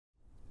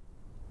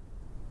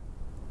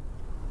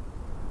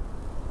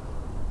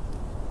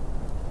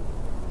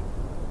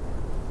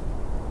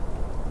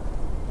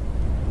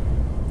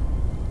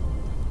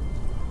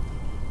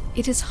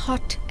It is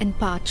hot and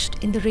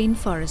parched in the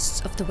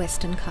rainforests of the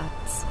Western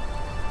Ghats.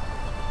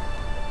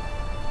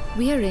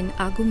 We are in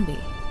Agumbe,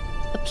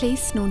 a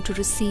place known to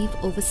receive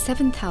over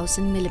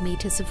 7,000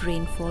 millimeters of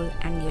rainfall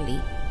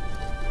annually.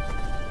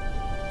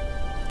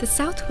 The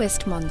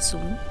southwest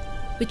monsoon,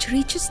 which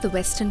reaches the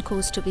western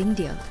coast of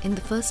India in the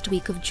first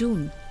week of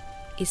June,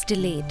 is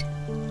delayed.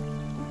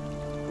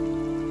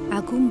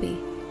 Agumbe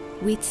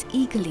waits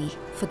eagerly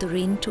for the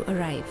rain to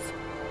arrive.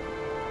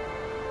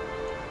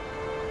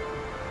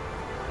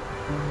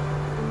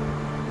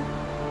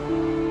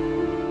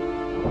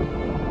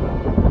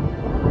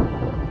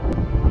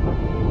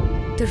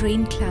 The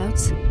rain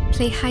clouds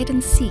play hide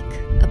and seek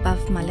above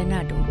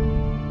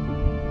Malenadu.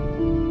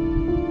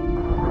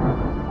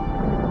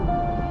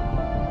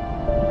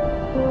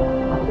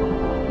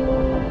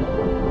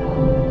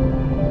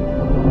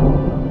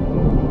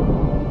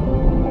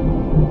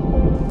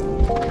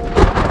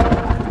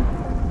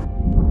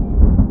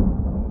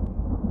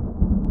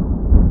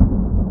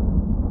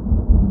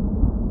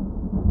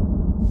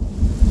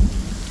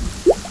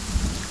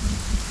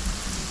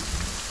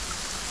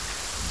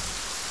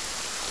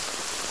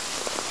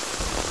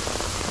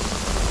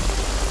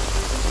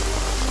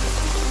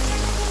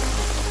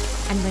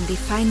 And when they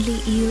finally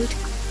yield,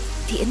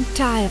 the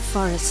entire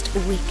forest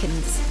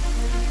awakens.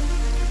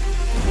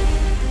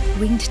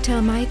 Winged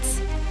termites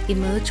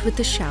emerge with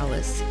the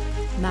showers,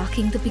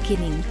 marking the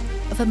beginning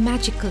of a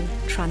magical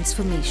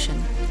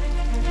transformation.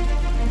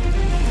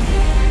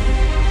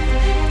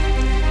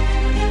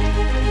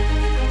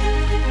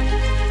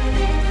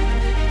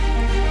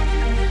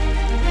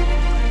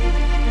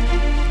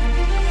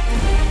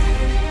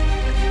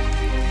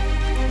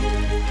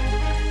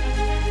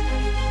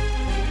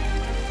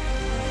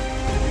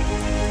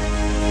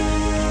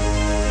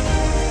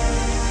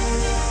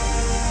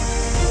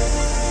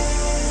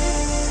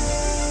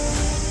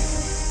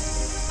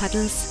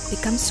 Puddles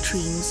become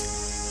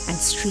streams, and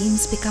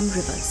streams become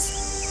rivers.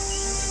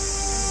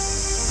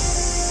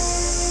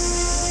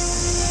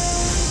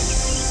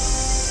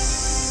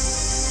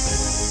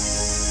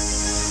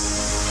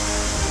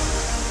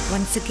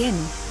 Once again,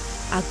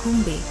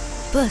 Agumbe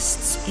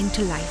bursts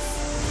into life.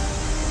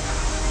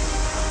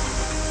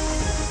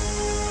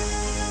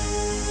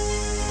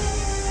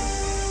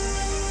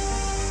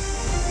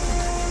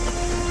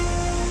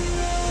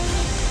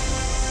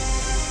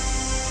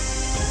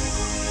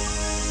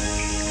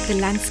 The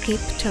landscape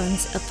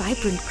turns a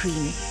vibrant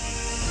green.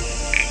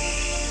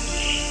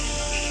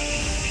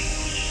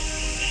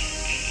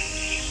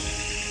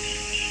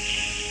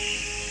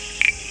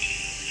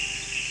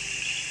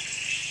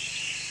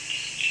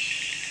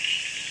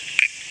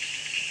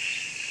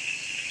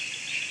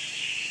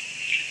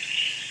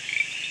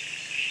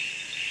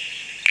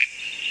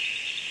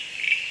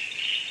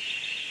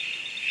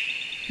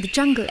 The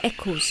jungle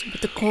echoes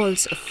with the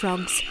calls of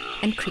frogs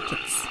and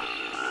crickets.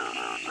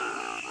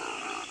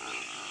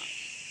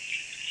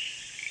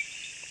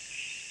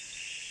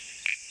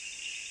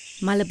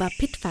 Malabar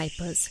pit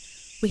vipers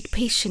wait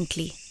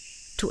patiently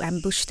to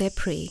ambush their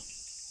prey.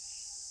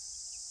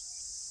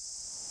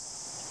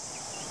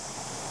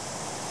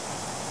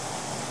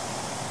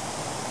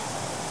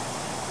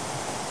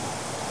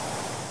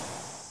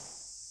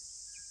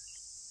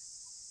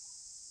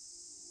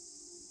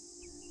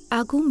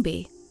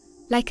 Agumbe,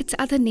 like its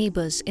other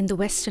neighbors in the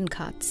Western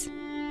Ghats,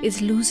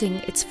 is losing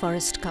its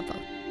forest cover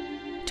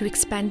to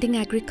expanding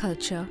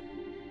agriculture,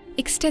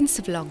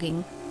 extensive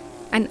logging,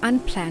 and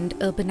unplanned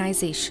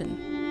urbanization.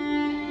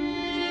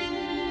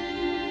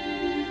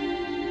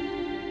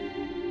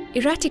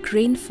 Erratic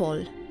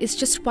rainfall is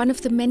just one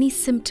of the many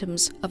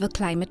symptoms of a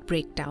climate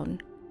breakdown,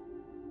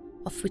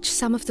 of which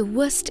some of the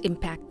worst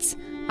impacts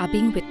are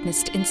being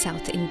witnessed in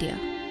South India.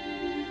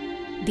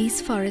 These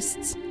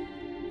forests,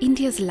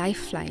 India's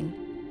lifeline,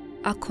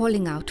 are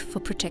calling out for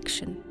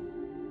protection.